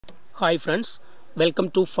Hi friends, welcome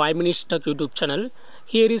to 5 Minutes Tech YouTube channel.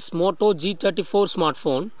 Here is Moto G34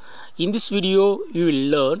 smartphone. In this video, you will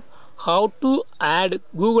learn how to add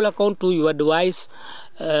Google account to your device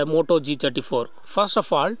Moto G34. First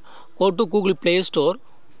of all, go to Google Play Store.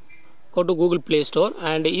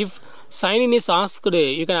 And if sign in is asked,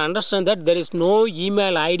 you can understand that there is no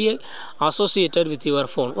email ID associated with your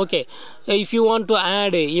phone. Okay, if you want to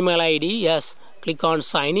add email ID, yes, click on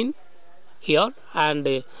sign in here and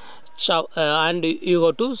you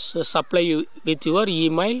go to supply with your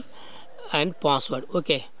email and password.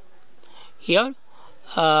 Okay, here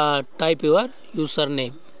type your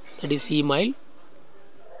username, that is email,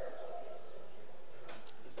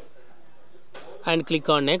 and click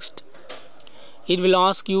on next. It will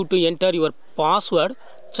ask you to enter your password.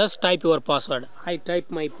 Just type your password. I type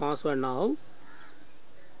my password now.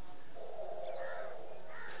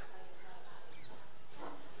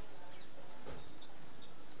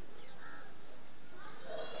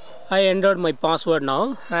 I entered my password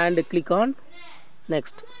now and click on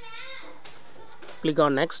next.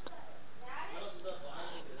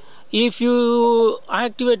 If you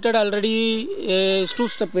activated already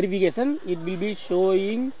two-step verification, it will be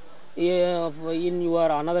showing in your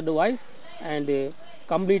another device and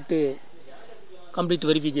complete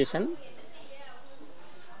verification.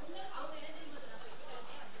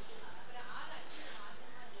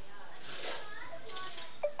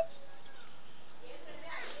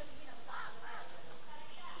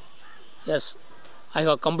 Yes, I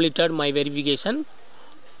have completed my verification,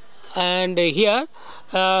 and here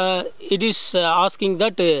it is asking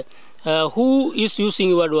that who is using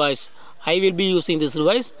your device. I will be using this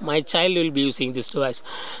device, my child will be using this device.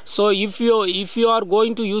 So if you are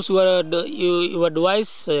going to use your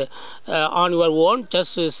device on your own,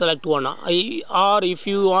 just select one, or if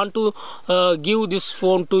you want to give this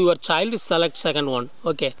phone to your child, select second one.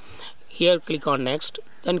 Okay, here click on next,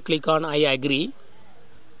 then click on I agree,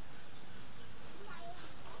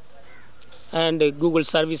 and Google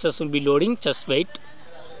services will be loading. Just wait.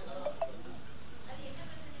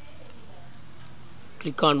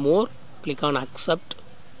 Click on more, click on accept.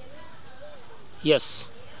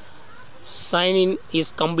 Yes, sign in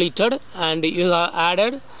is completed and you have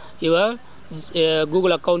added your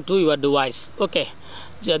Google account to your device. Okay,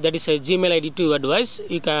 that is a Gmail ID to your device.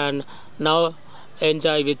 You can now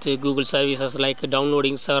enjoy with Google services like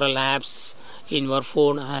downloading several apps in your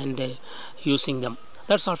phone and using them.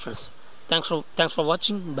 That's all friends. Thanks for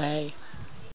watching. Bye.